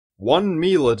One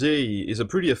meal a day is a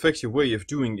pretty effective way of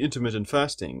doing intermittent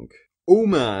fasting.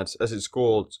 OMAD, as it's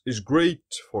called, is great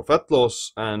for fat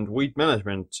loss and weight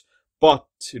management, but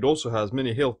it also has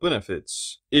many health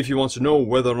benefits. If you want to know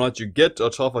whether or not you get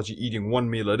autophagy eating one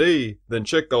meal a day, then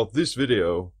check out this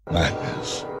video.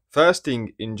 Madness.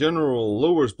 Fasting in general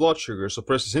lowers blood sugar,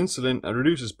 suppresses insulin, and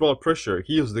reduces blood pressure,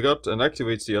 heals the gut, and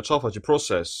activates the autophagy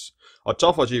process.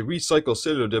 Autophagy recycles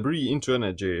cellular debris into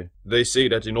energy. They say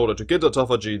that in order to get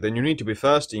autophagy, then you need to be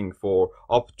fasting for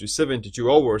up to 72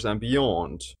 hours and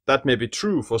beyond. That may be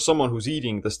true for someone who's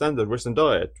eating the standard Western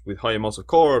diet, with high amounts of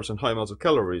carbs and high amounts of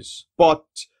calories. But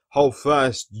how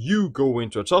fast you go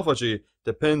into autophagy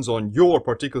depends on your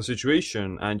particular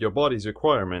situation and your body's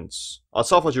requirements.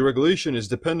 Autophagy regulation is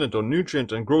dependent on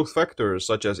nutrient and growth factors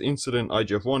such as insulin,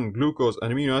 IGF-1, glucose,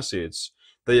 and amino acids.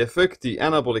 They affect the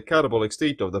anabolic-catabolic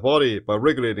state of the body by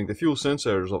regulating the fuel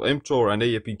sensors of mTOR and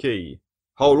AMPK.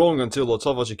 How long until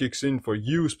autophagy kicks in for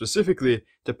you specifically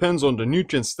depends on the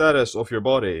nutrient status of your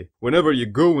body. Whenever you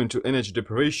go into energy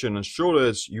deprivation and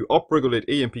shortage, you upregulate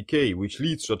AMPK, which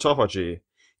leads to autophagy.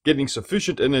 Getting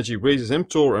sufficient energy raises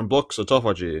mTOR and blocks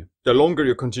autophagy. The longer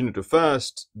you continue to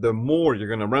fast, the more you're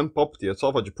gonna ramp up the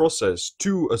autophagy process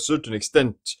to a certain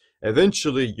extent.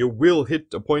 Eventually, you will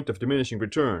hit a point of diminishing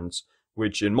returns,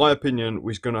 which in my opinion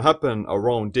is gonna happen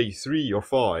around day 3 or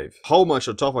 5. How much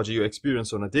autophagy you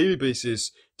experience on a daily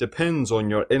basis depends on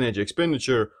your energy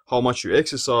expenditure, how much you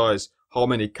exercise, how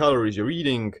many calories you're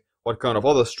eating, what kind of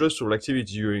other stressful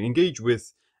activities you engage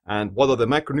with, and what are the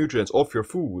macronutrients of your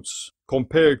foods.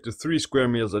 Compared to 3 square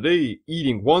meals a day,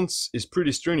 eating once is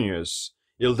pretty strenuous.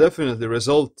 It'll definitely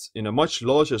result in a much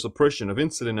larger suppression of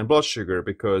insulin and blood sugar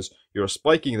because you're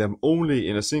spiking them only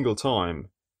in a single time.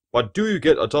 But do you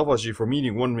get autophagy from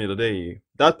eating one meal a day?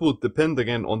 That would depend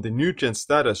again on the nutrient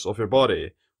status of your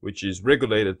body, which is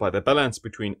regulated by the balance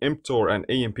between mTOR and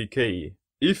AMPK.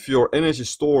 If your energy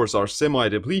stores are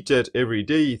semi-depleted every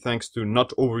day thanks to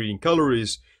not overeating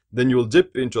calories, then you'll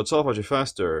dip into autophagy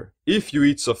faster. If you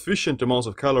eat sufficient amounts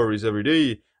of calories every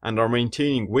day and are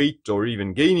maintaining weight or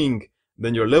even gaining,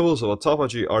 then your levels of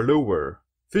autophagy are lower.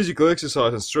 Physical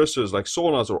exercise and stressors like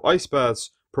saunas or ice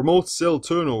baths promote cell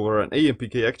turnover and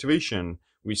AMPK activation,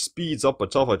 which speeds up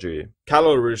autophagy.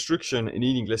 Calorie restriction and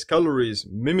eating less calories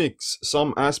mimics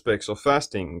some aspects of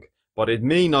fasting, but it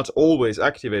may not always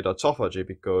activate autophagy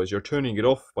because you're turning it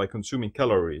off by consuming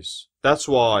calories. That's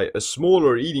why a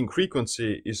smaller eating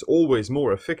frequency is always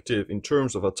more effective in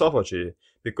terms of autophagy,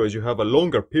 because you have a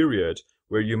longer period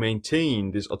where you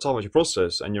maintain this autophagy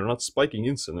process and you're not spiking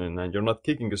insulin and you're not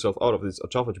kicking yourself out of this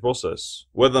autophagy process.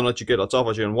 Whether or not you get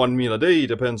autophagy on one meal a day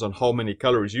depends on how many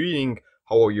calories you're eating,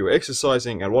 how are you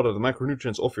exercising, and what are the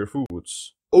macronutrients of your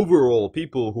foods. Overall,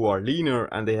 people who are leaner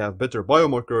and they have better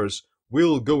biomarkers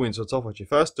will go into autophagy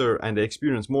faster and they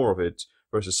experience more of it,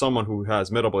 versus someone who has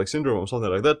metabolic syndrome or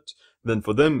something like that, then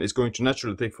for them it's going to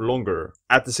naturally take for longer.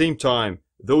 At the same time,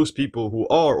 those people who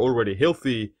are already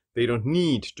healthy, they don't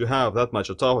need to have that much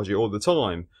autophagy all the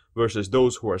time, versus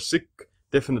those who are sick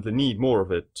definitely need more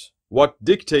of it. What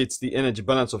dictates the energy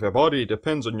balance of your body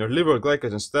depends on your liver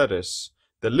glycogen status.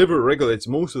 The liver regulates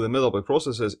most of the metabolic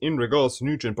processes in regards to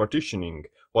nutrient partitioning.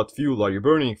 What fuel are you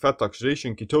burning, fat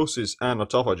oxidation, ketosis, and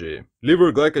autophagy.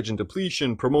 Liver glycogen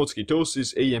depletion promotes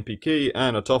ketosis, AMPK,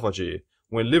 and autophagy.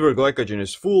 When liver glycogen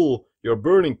is full, you're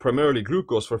burning primarily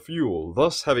glucose for fuel,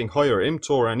 thus having higher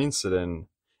mTOR and insulin.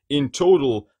 In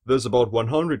total, there's about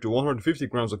 100 to 150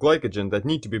 grams of glycogen that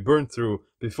need to be burned through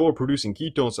before producing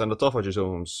ketones and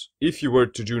autophagosomes. If you were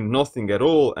to do nothing at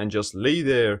all and just lay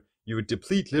there, you would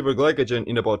deplete liver glycogen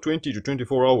in about 20 to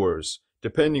 24 hours,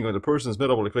 depending on the person's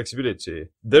metabolic flexibility.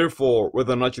 Therefore,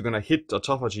 whether or not you're gonna hit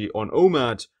autophagy on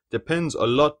OMAD depends a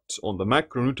lot on the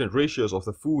macronutrient ratios of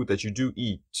the food that you do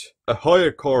eat. A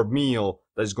higher carb meal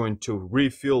that is going to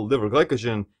refill liver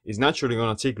glycogen is naturally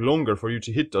gonna take longer for you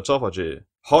to hit autophagy.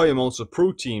 High amounts of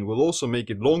protein will also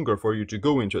make it longer for you to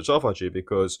go into autophagy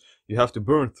because you have to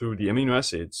burn through the amino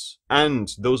acids.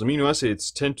 And those amino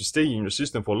acids tend to stay in your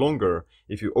system for longer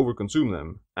if you overconsume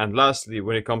them. And lastly,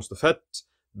 when it comes to fat,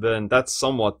 then that's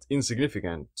somewhat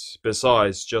insignificant,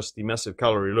 besides just the massive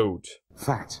calorie load.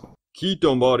 Fat.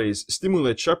 Ketone bodies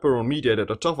stimulate chaperone-mediated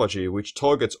autophagy, which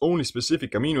targets only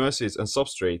specific amino acids and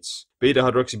substrates.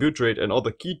 Beta-hydroxybutyrate and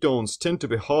other ketones tend to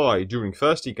be high during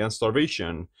fasting and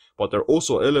starvation, but they're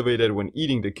also elevated when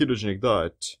eating the ketogenic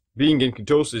diet. Being in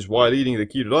ketosis while eating the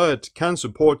keto diet can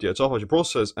support the autophagy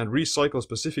process and recycle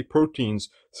specific proteins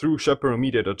through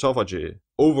chaperone-mediated autophagy.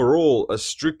 Overall, a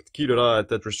strict keto diet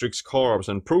that restricts carbs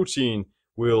and protein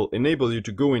will enable you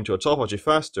to go into autophagy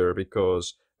faster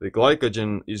because the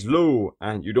glycogen is low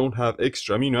and you don't have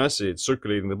extra amino acids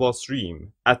circulating in the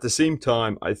bloodstream. At the same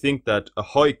time, I think that a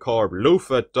high carb, low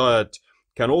fat diet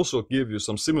can also give you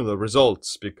some similar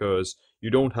results because you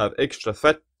don't have extra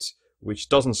fat, which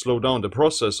doesn't slow down the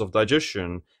process of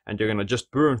digestion, and you're gonna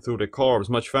just burn through the carbs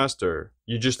much faster.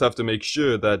 You just have to make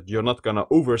sure that you're not gonna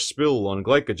overspill on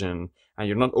glycogen and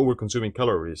you're not over consuming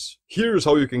calories. Here's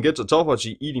how you can get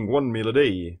autophagy eating one meal a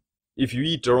day. If you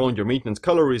eat around your maintenance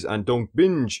calories and don't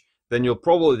binge, then you'll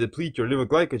probably deplete your liver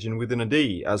glycogen within a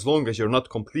day, as long as you're not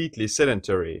completely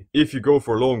sedentary. If you go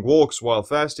for long walks while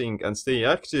fasting and stay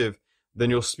active, then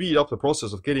you'll speed up the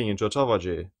process of getting into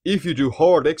autophagy. If you do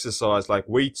hard exercise like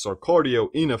weights or cardio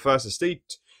in a fasted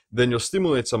state, then you'll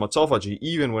stimulate some autophagy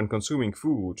even when consuming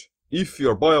food. If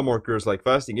your biomarkers like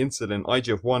fasting insulin,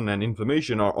 IGF-1 and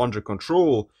inflammation are under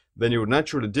control, then you would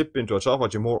naturally dip into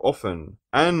autophagy more often.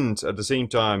 And at the same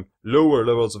time, lower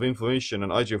levels of inflammation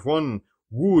and IGF-1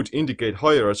 would indicate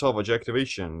higher autophagy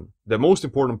activation. The most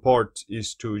important part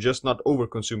is to just not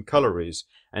overconsume calories,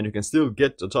 and you can still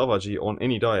get autophagy on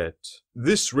any diet.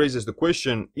 This raises the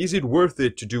question, is it worth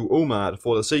it to do OMAD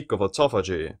for the sake of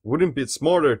autophagy? Wouldn't it be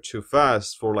smarter to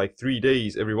fast for like 3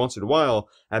 days every once in a while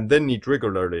and then eat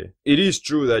regularly? It is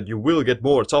true that you will get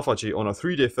more autophagy on a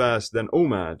 3-day fast than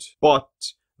OMAD, but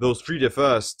those 3-day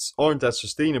fasts aren't that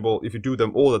sustainable if you do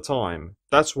them all the time.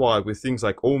 That's why with things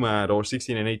like OMAD or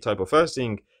 16 and 8 type of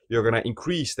fasting, you're gonna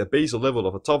increase the basal level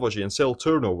of autophagy and cell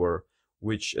turnover,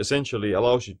 which essentially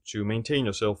allows you to maintain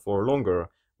yourself for longer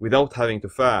without having to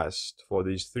fast for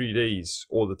these 3 days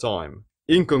all the time.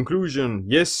 In conclusion,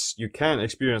 yes, you can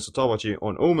experience autophagy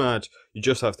on OMAD, you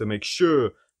just have to make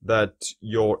sure that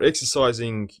you're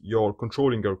exercising, you're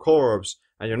controlling your carbs,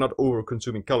 and you're not over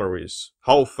consuming calories.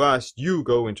 How fast you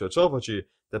go into autophagy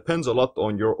depends a lot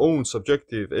on your own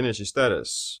subjective energy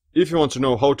status. If you want to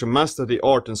know how to master the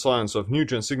art and science of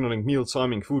nutrient signaling, meal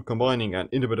timing, food combining, and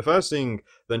intermittent fasting,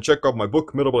 then check out my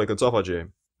book Metabolic Autophagy.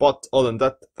 But other than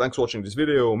that, thanks for watching this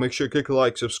video. Make sure you click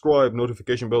like, subscribe,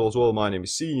 notification bell as well. My name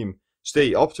is Seem.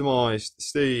 Stay optimized,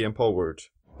 stay empowered.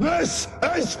 This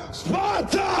is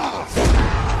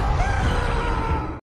Sparta!